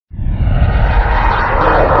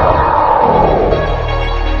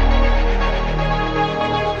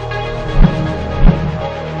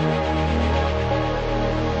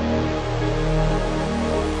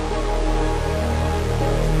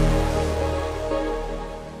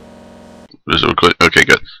is it recording? Okay,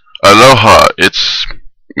 good. Aloha, it's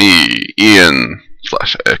me, Ian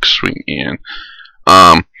 / X-Wing Ian.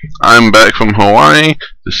 I'm back from Hawaii.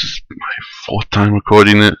 This is my fourth time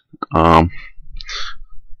recording it. Not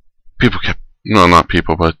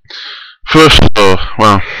people, but first,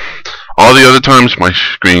 well, all the other times my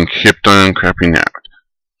screen kept on crapping out.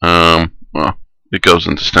 Well, it goes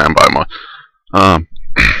into standby mode.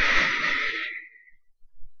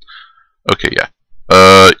 Okay, yeah.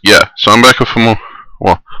 So I'm back from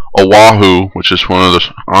Oahu, which is one of the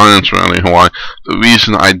islands surrounding Hawaii. The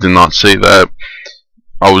reason I did not say that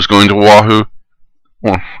I was going to Oahu,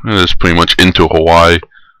 well, it is pretty much into Hawaii,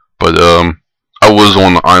 but I was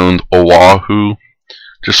on the island Oahu,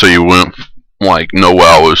 just so you wouldn't know where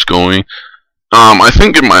I was going. I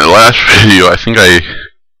think in my last video, I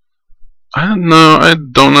don't know.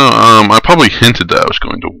 I probably hinted that I was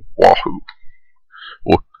going to Oahu,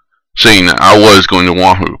 or saying that I was going to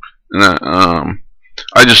Oahu, and that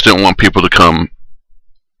I just didn't want people to come,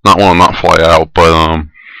 not fly out, but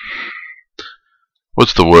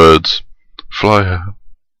what's the words? Fly out.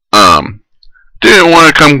 Didn't want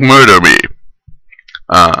to come murder me,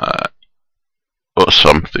 or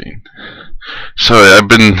something. Sorry, I've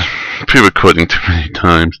been pre-recording too many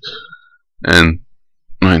times, and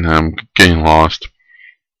right now I'm getting lost.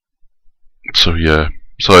 So yeah,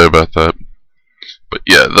 sorry about that. But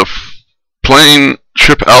yeah, the plane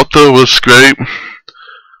trip out there was great.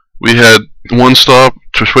 We had one stop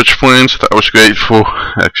to switch planes. That was great. For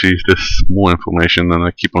actually, there's more information than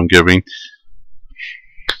I keep on giving.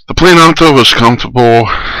 The plane out there was comfortable,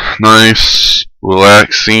 nice,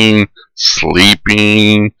 relaxing,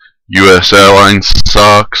 sleeping. U.S. Airlines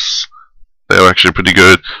sucks. They were actually pretty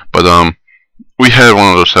good, but we had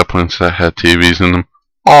one of those airplanes that had TVs in them.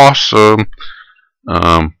 Awesome.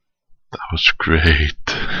 That was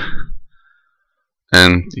great.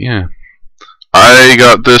 And yeah, I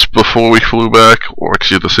got this before we flew back, or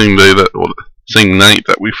actually the same night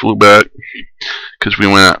that we flew back, because we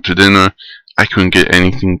went out to dinner. I couldn't get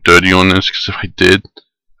anything dirty on this, because if I did,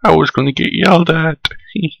 I was going to get yelled at.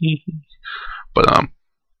 But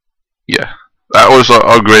yeah, that was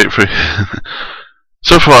a great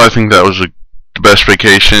so far I think that was the best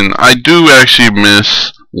vacation. I do actually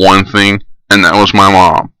miss one thing, and that was my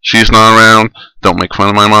mom. She's not around. Don't make fun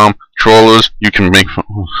of my mom. Trollers, you can make fun.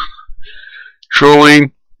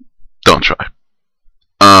 Trolling, don't try.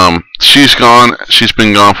 She's gone. She's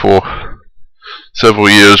been gone for several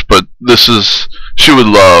years, but she would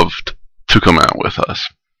love to come out with us.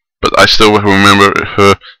 But I still remember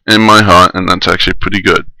her in my heart, and that's actually pretty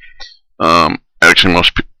good. Actually,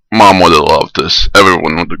 mom would have loved this.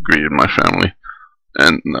 Everyone would agree in my family,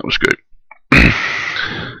 and that was good.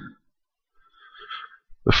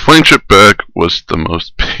 The plane trip back was the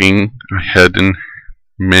most pain I had in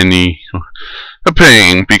a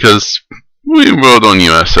pain, because we rode on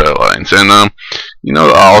U.S. Airlines, and the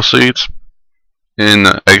aisle seats in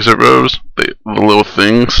exit rows, the little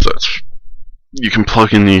things that you can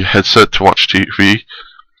plug in the headset to watch TV.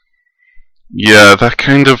 Yeah, that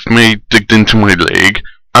kind of digged into my leg.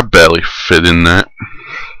 I barely fit in that,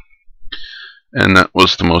 and that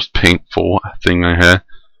was the most painful thing I had.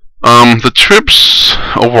 The trips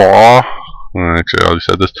overall, actually I already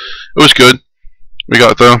said this, it was good. We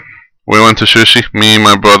got there, we went to sushi, me,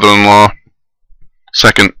 my brother-in-law,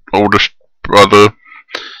 second oldest brother,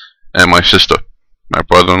 and my sister. My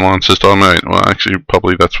brother-in-law and sister are married. Well, actually,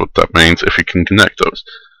 probably that's what that means, if you can connect those.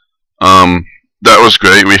 That was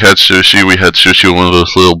great. We had sushi. On one of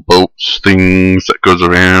those little boats things that goes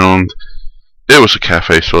around. It was a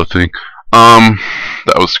cafe sort of thing.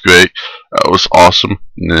 That was great. That was awesome.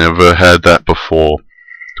 Never had that before,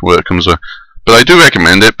 where it comes to. But I do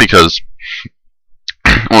recommend it, because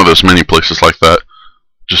one of those many places like that,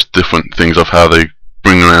 just different things of how they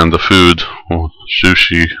bring around the food, or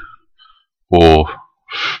sushi, or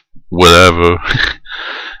whatever.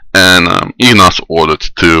 And you can also order it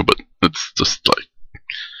too, but it's just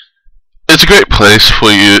it's a great place for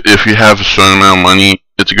you if you have a certain amount of money.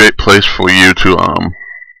 It's a great place for you to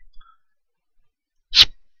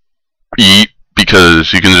eat,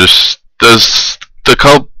 because you can just, there's the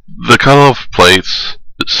color of plates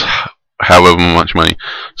is however much money.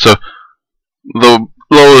 So the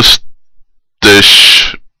lowest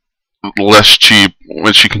dish, less cheap,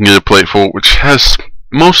 which you can get a plate for, which has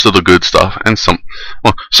most of the good stuff, and some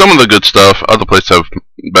of the good stuff. Other plates have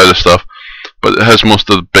better stuff, but it has most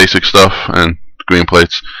of the basic stuff. And green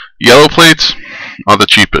plates, yellow plates are the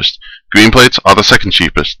cheapest. Green plates are the second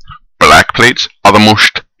cheapest. Black plates are the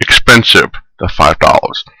most expensive. They're $5.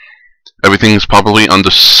 Everything's probably under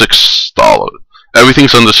 $6.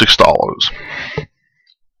 Everything's under $6.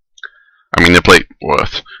 I mean, the plate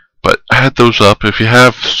worth. But add those up. If you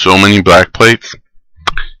have so many black plates,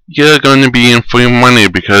 you're going to be in for your money,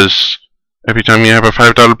 because every time you have a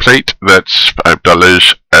 $5 plate, that's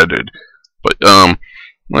 $5 added. But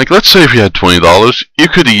like, let's say if you had $20, you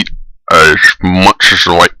could eat as much as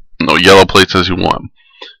the yellow plates as you want.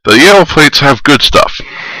 The yellow plates have good stuff.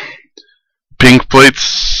 Pink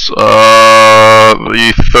plates,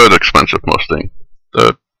 the third expensive most thing.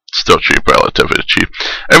 They're still cheap, relatively cheap.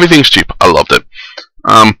 Everything's cheap. I loved it.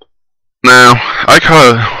 Now, I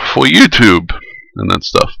caught for YouTube and that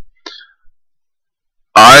stuff.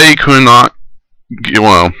 I could not,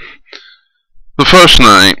 well, the first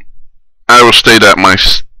night, I was stayed at my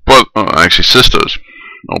sister's,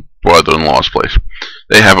 brother-in-law's place.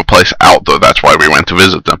 They have a place out there, that's why we went to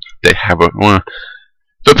visit them. They have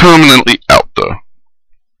they're permanently out there.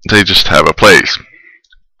 They just have a place.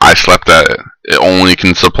 I slept at it. It only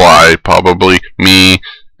can supply probably me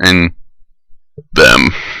and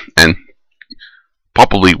them, and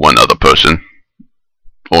probably one other person,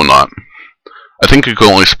 or not. I think it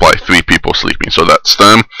could only supply 3 people sleeping, so that's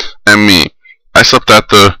them and me. I slept at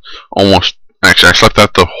the I slept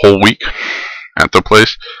at the whole week at the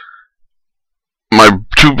place. My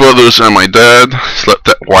 2 brothers and my dad slept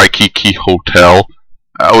at Waikiki Hotel.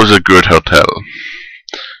 That was a good hotel.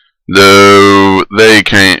 Though they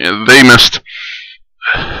missed.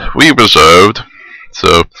 We reserved,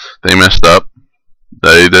 so they messed up.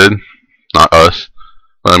 They did, not us.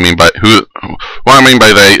 What I mean by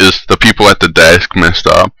they is the people at the desk messed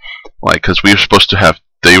up. Like, cause they were supposed to have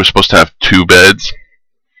 2 beds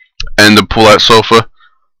and the pull-out sofa.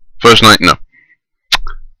 First night, no,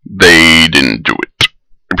 they didn't do it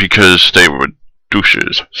because they were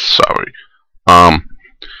douches. Sorry.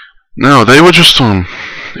 No, they were just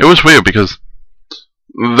it was weird because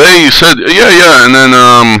they said yeah, and then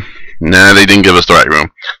nah, they didn't give us the right room.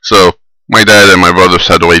 So my dad and my brothers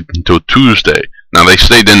had to wait until Tuesday. Now they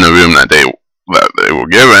stayed in the room that they were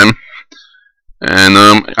given, and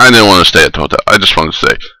I didn't want to stay at the hotel. I just wanted to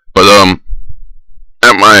stay. But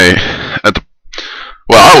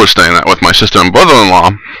I was staying with my sister and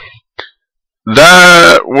brother-in-law.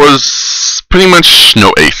 That was pretty much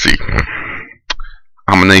no AC.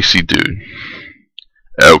 I'm an AC dude.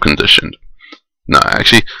 Air conditioned. No,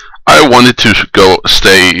 actually, I wanted to go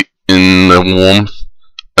stay in the warmth.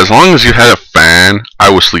 As long as you had a fan, I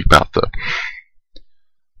would sleep out there.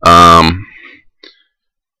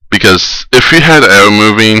 Because if you had air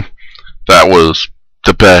moving, that was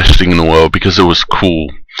the best thing in the world because it was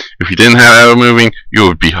cool. If you didn't have air moving, you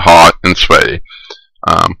would be hot and sweaty.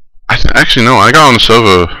 Actually, no, I got on the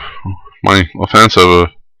server, my fan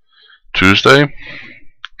server, Tuesday.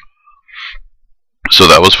 So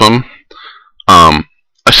that was fun. I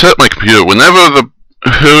set my computer whenever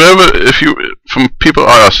from people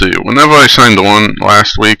at IRC, whenever I signed on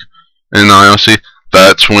last week in IRC,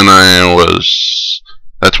 that's when I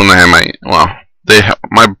had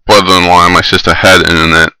my brother-in-law and my sister had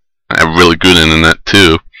internet. I have really good internet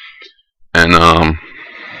too. And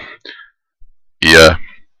yeah.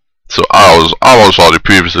 So I was already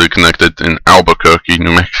previously connected in Albuquerque,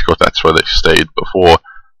 New Mexico. That's where they stayed before.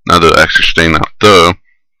 Now they're actually staying out there.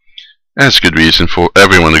 That's a good reason for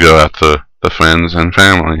everyone to go out to the friends and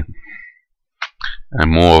family.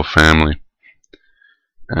 And more family.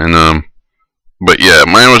 And but yeah,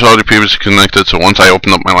 mine was already previously connected, so once I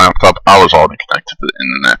opened up my laptop, I was already connected to the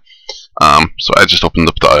internet. So I just opened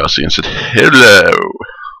up the IRC and said, hello,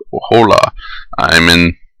 hola, I'm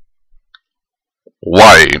in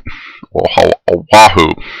Hawaii, or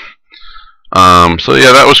Oahu. So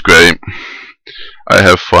yeah, that was great. I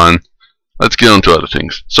have fun. Let's get on to other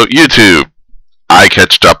things. So YouTube, I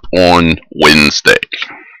catched up on Wednesday.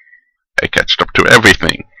 I catched up to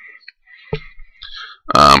everything.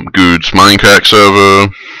 Good's Minecraft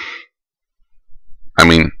server. I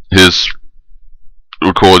mean, his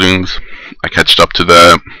recordings. I catched up to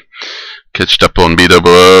that. Catched up on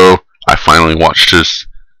Bdubs. I finally watched his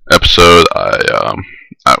episode. I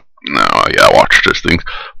watched his things,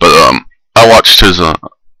 but I watched his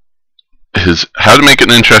How to Make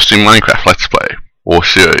an Interesting Minecraft Let's Play or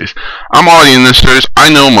series. I'm already in this series. I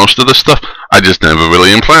know most of the stuff. I just never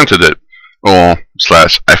really implanted it, or /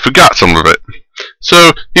 I forgot some of it.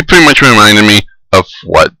 So he pretty much reminded me of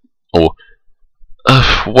what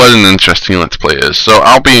an interesting Let's Play is. So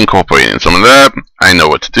I'll be incorporating some of that. I know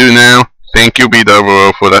what to do now. Thank you,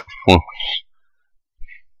 Bdubs, for that.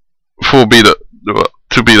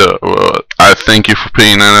 I thank you for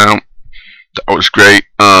putting that out. That was great.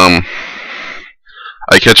 I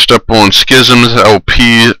catched up on Schisms,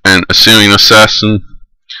 LP, and AssyrianAssassn.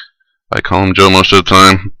 I call him Joe most of the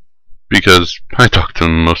time. because I talk to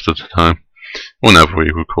him most of the time whenever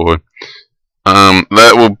we record.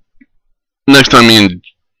 That will next time me and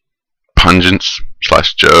Pungence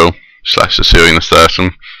 / Joe /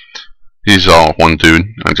 AssyrianAssassn. He's all one dude.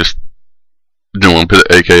 I just do one bit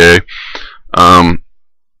of AKA. I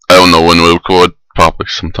don't know when we'll record. Probably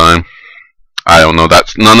sometime. I don't know.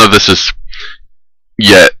 That's none of this is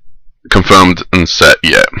yet confirmed and set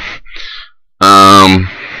yet.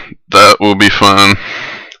 That will be fun.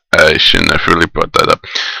 I shouldn't have really brought that up.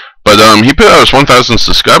 But he put out his 1,000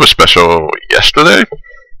 subscriber special yesterday,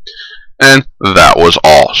 and that was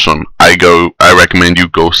awesome. I recommend you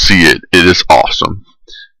go see it. It is awesome.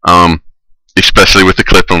 Especially with the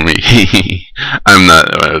clip on me. I'm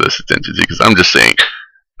not this attention because I'm just saying.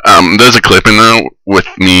 There's a clip in there with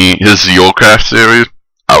me. His Yourcraft series.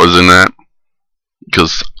 I was in that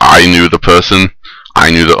because I knew the person. I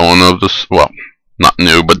knew the owner of this. Well, not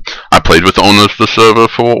new, but I played with the owner of the server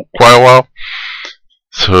for quite a while.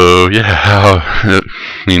 So yeah,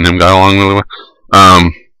 me and him got along really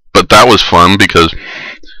well. But that was fun because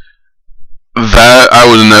that I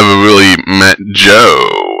would have never really met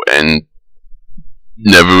Joe and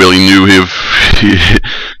never really knew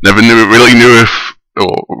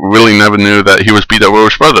never knew that he was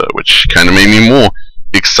Bdubs' brother, which kind of made me more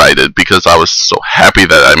excited because I was so happy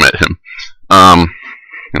that I met him. And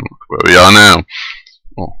look where we are now.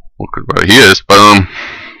 Oh, look where he is. But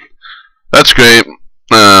that's great.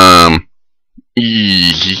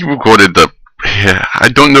 He recorded the. Yeah, I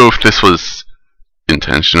don't know if this was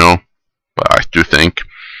intentional, but I do think.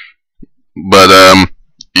 But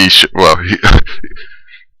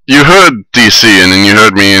you heard DC, and then you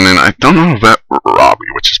heard me, and then I don't know if that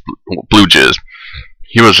Robbie, which is Blue Jizz.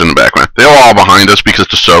 He was in the background. They were all behind us because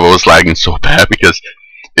the server was lagging so bad. Because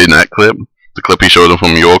in that clip, the clip he showed them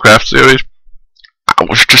from Yourcraft series, I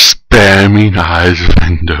was just spamming eyes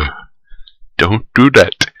vendor. Don't do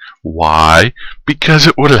that. Why? Because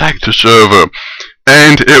it will lag the server,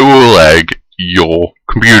 and it will lag your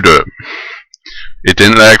computer. It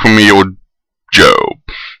didn't lag for me or Joe.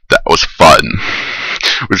 That was fun.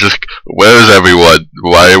 Which is, where's everyone?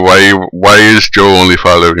 Why is Joe only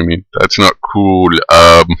following me? That's not cool.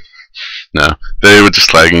 No, they were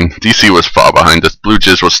just lagging. DC was far behind us. Blue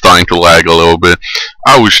Jizz was starting to lag a little bit.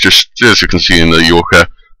 I was just, as you can see in the Yourcraft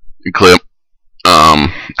clip,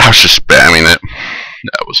 I was just spamming it.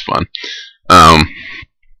 That was fun.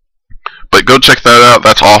 But go check that out.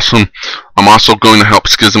 That's awesome. I'm also going to help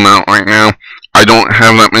Schism out right now. I don't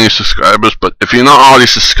have that many subscribers, but if you're not already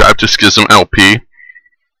subscribed to Schism LP,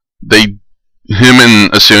 him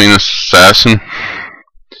and AssyrianAssassn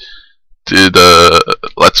did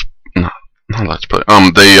let's play.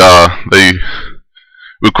 They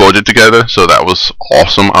recorded together, so that was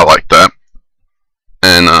awesome. I like that,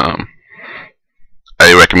 and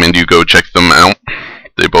I recommend you go check them out.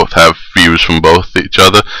 They both have views from both each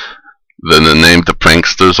other. Then they named the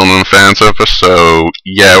pranksters on the fan server, so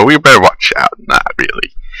yeah, we better watch out. Not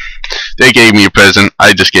really. They gave me a present,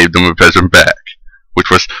 I just gave them a present back,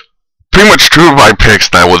 which was pretty much two of my picks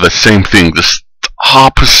that were the same thing, just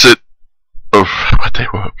opposite of what they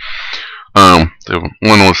were.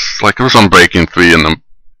 One was like, it was on Breaking 3 and the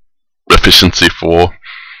Efficiency 4.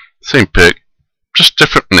 Same pick, just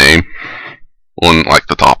different name on like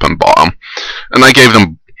the top and bottom. And I gave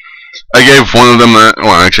one of them that. Well,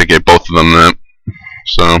 I actually gave both of them that.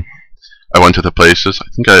 So I went to the places. I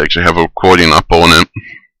think I actually have a recording up on it.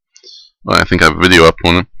 Well, I think I have a video up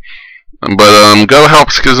on it. But go help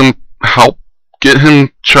Schism.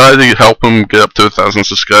 Try to help him get up to 1,000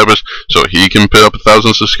 subscribers so he can put up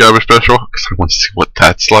 1,000 subscriber special. Because I want to see what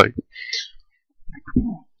that's like.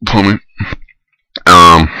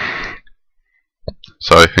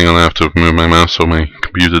 Sorry, hang on, I have to move my mouse so my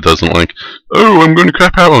computer doesn't like, oh, I'm going to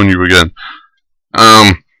crap out on you again.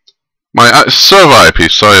 My server IP,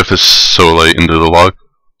 sorry if this is so late into the log.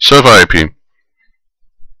 Server IP.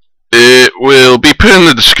 It will be put in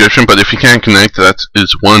the description, but if you can't connect, that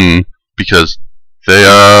is one, because they,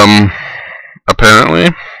 apparently,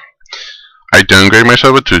 I downgrade my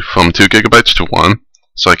server from 2 gigabytes to 1,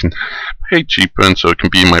 so I can pay cheaper, and so it can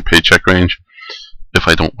be in my paycheck range, if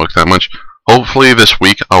I don't work that much. Hopefully this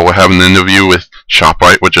week I will have an interview with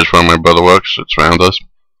ShopRite, which is where my brother works. It's around us.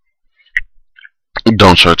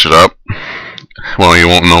 Don't search it up. Well, you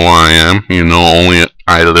won't know where I am. You know only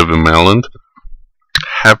I live in Maryland.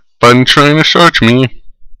 Have fun trying to search me.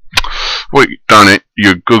 Wait, darn it.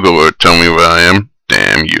 Your Google will tell me where I am.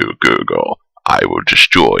 Damn you, Google. I will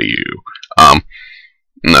destroy you.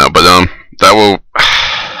 No, but that will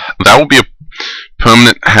be a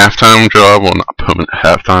permanent halftime job. Well, not permanent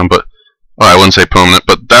halftime, but well, I wouldn't say permanent,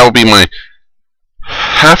 but that will be my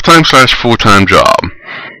half-time / full-time job.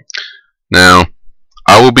 Now,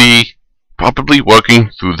 I will be probably working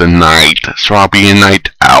through the night, so I'll be a night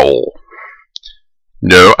owl.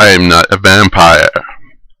 No, I am not a vampire.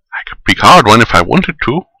 I could be called one if I wanted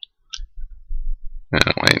to.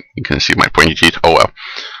 Wait, you can see my pointy teeth. Oh well.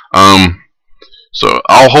 So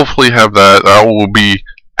I'll hopefully have that. That will be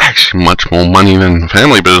actually much more money than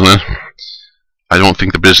family business. I don't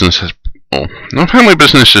think the business has. Well, no, family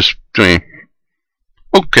business is doing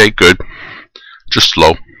okay, good, just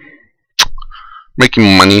slow.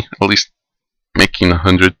 Making money, at least making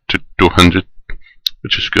 100 to 200,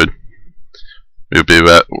 which is good. It would be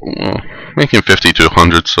about making 50 to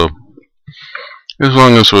 100. So as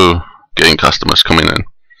long as we're getting customers coming in,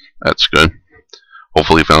 that's good.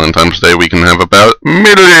 Hopefully Valentine's Day we can have about 1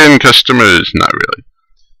 million customers. Not really.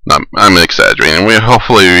 I'm exaggerating.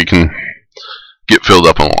 Hopefully we can get filled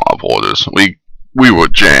up on a lot of orders. We were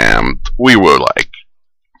jammed. We were like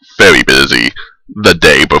very busy the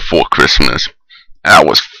day before Christmas. That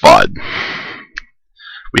was fun.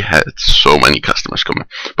 We had so many customers coming,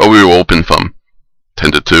 but we were open from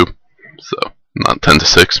 10 to 2, so not 10 to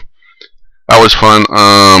 6. That was fun.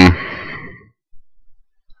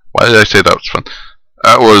 Why did I say that was fun?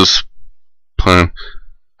 That was fun.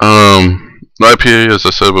 The IP, as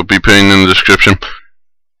I said, will be putting in the description.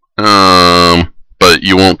 But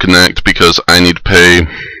you won't connect because I need to pay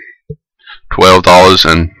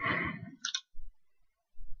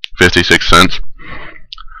 $12.56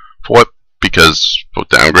 for it because for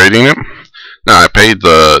downgrading it. Now I paid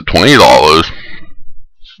the $20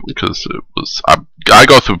 because it was I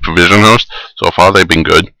go through Provision Host. So far they've been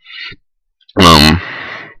good.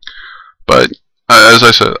 But as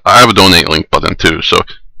I said, I have a donate link button too. So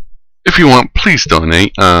if you want, please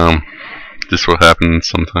donate. This will happen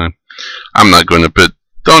sometime. I'm not going to put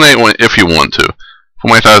donate if you want to. For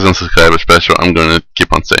my 1,000 subscriber special, I'm going to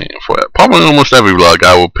keep on saying it for it. Probably almost every vlog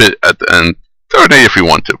I will put at the end. Donate if you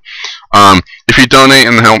want to. If you donate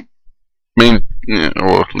and help me,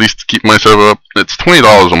 or at least keep my server up, it's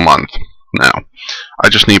 $20 a month now. I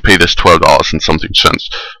just need to pay this $12 and something cents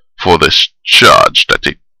for this charge that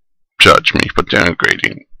they charge me for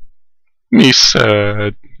downgrading. Me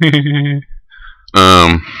sad.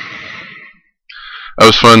 That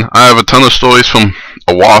was fun. I have a ton of stories from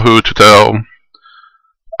Oahu to tell.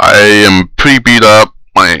 I am pretty beat up.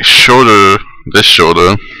 My shoulder, this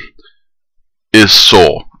shoulder, is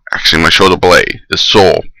sore. Actually, my shoulder blade is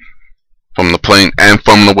sore from the plane and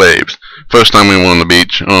from the waves. First time we went on the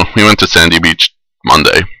beach. Oh, we went to Sandy Beach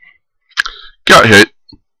Monday. Got hit.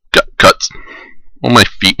 Got cuts on my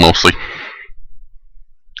feet mostly,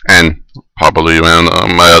 and probably around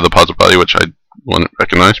my other parts of the body, which I wouldn't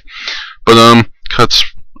recognize. But cuts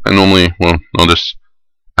I normally won't notice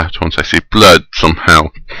after once I see blood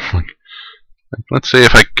somehow. Let's say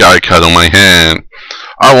if I got a cut on my hand,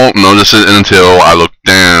 I won't notice it until I look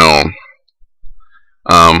down.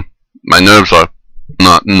 My nerves are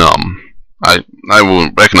not numb. I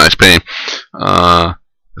won't recognize pain.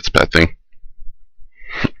 That's a bad thing.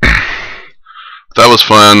 That was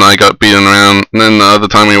fun. I got beaten around. And then the other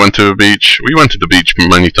time we went to the beach. We went to the beach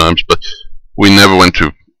many times, but we never went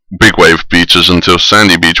to big wave beaches until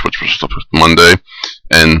Sandy Beach, which was Monday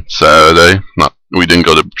and Saturday. We didn't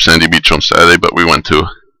go to Sandy Beach on Saturday, but we went to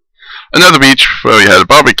another beach where we had a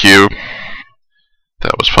barbecue.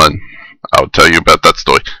 That was fun. I'll tell you about that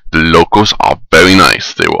story. The locals are very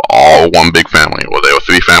nice. They were all one big family. Well, they were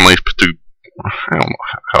 3 families, but 2. I don't know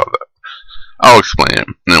how that. I'll explain it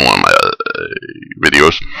in one of my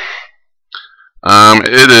videos.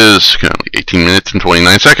 It is currently 18 minutes and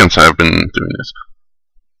 29 seconds I've been doing this.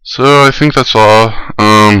 So I think that's all.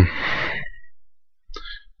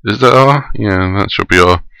 Is that all? Yeah, that should be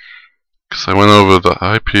all. Because I went over the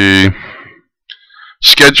IP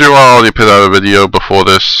schedule. I already put out a video before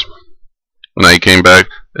this when I came back.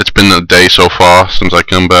 It's been a day so far since I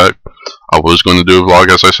came back. I was going to do a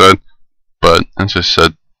vlog, as I said, but as I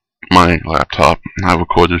said, my laptop I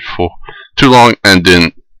recorded for too long and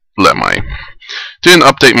didn't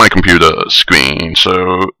update my computer screen,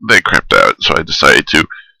 so they crapped out. So I decided to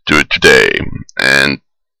do it today, and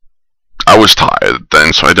I was tired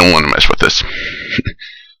then, so I didn't want to mess with this.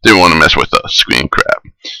 Didn't want to mess with the screen crap,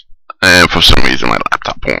 and for some reason my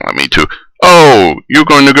laptop won't let me to. Oh, you're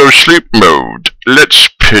going to go sleep mode. Let's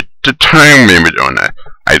put the time limit on that.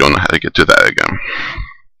 I don't know how to get to that again.